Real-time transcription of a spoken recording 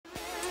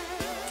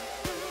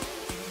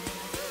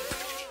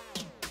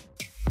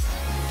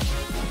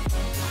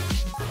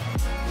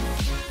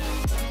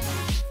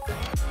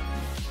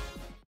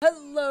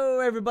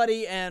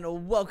everybody,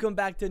 and welcome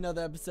back to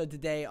another episode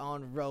today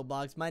on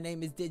Roblox. My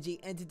name is Digi,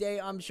 and today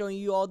I'm showing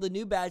you all the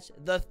new badge,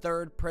 the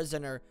third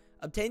prisoner.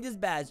 Obtain this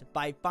badge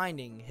by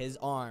finding his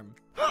arm.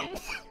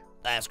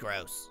 That's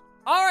gross.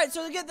 Alright,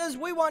 so to get this,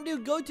 we want to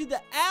go to the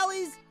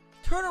alleys,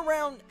 turn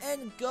around,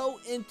 and go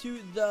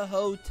into the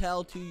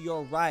hotel to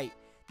your right.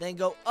 Then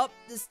go up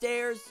the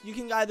stairs. You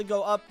can either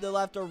go up the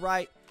left or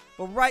right.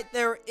 But right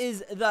there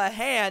is the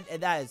hand,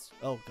 and that is,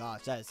 oh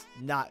gosh,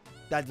 that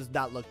does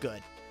not look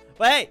good.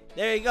 But hey,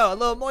 there you go, a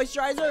little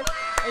moisturizer,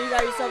 and you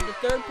got yourself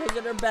the third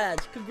prisoner badge.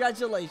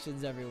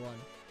 Congratulations, everyone.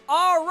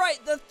 All right,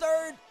 the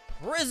third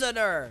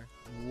prisoner.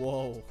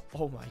 Whoa,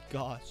 oh my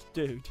gosh,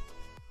 dude.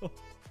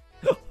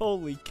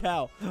 Holy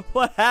cow,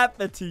 what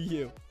happened to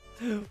you?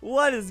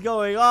 What is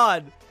going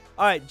on?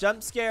 All right,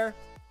 jump scare.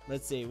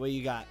 Let's see, what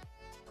you got?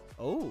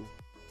 Oh.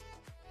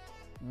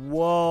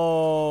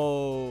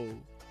 Whoa.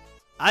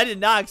 I did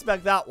not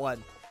expect that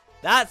one.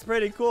 That's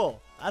pretty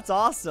cool. That's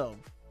awesome.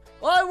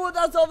 Alright, well,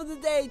 that's all for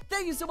today.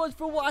 Thank you so much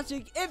for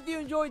watching. If you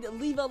enjoyed,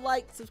 leave a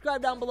like,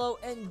 subscribe down below,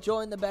 and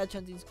join the badge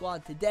hunting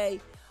squad today.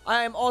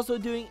 I am also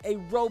doing a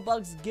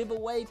Robux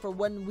giveaway for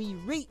when we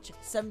reach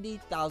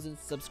 70,000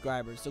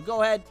 subscribers. So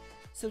go ahead,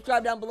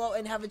 subscribe down below,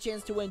 and have a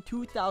chance to win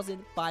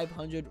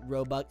 2,500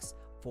 Robux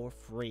for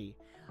free.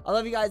 I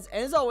love you guys,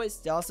 and as always,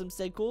 stay awesome,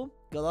 stay cool.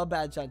 Good luck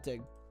badge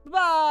hunting.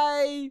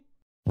 Bye!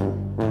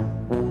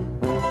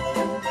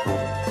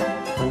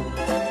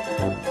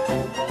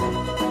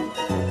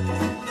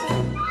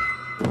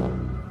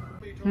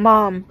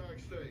 Mom.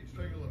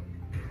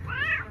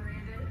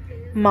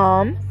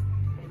 Mom.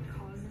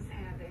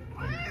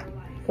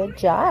 Good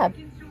job.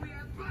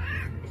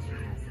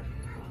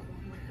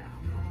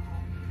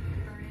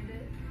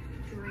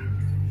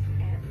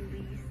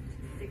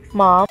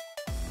 Mom.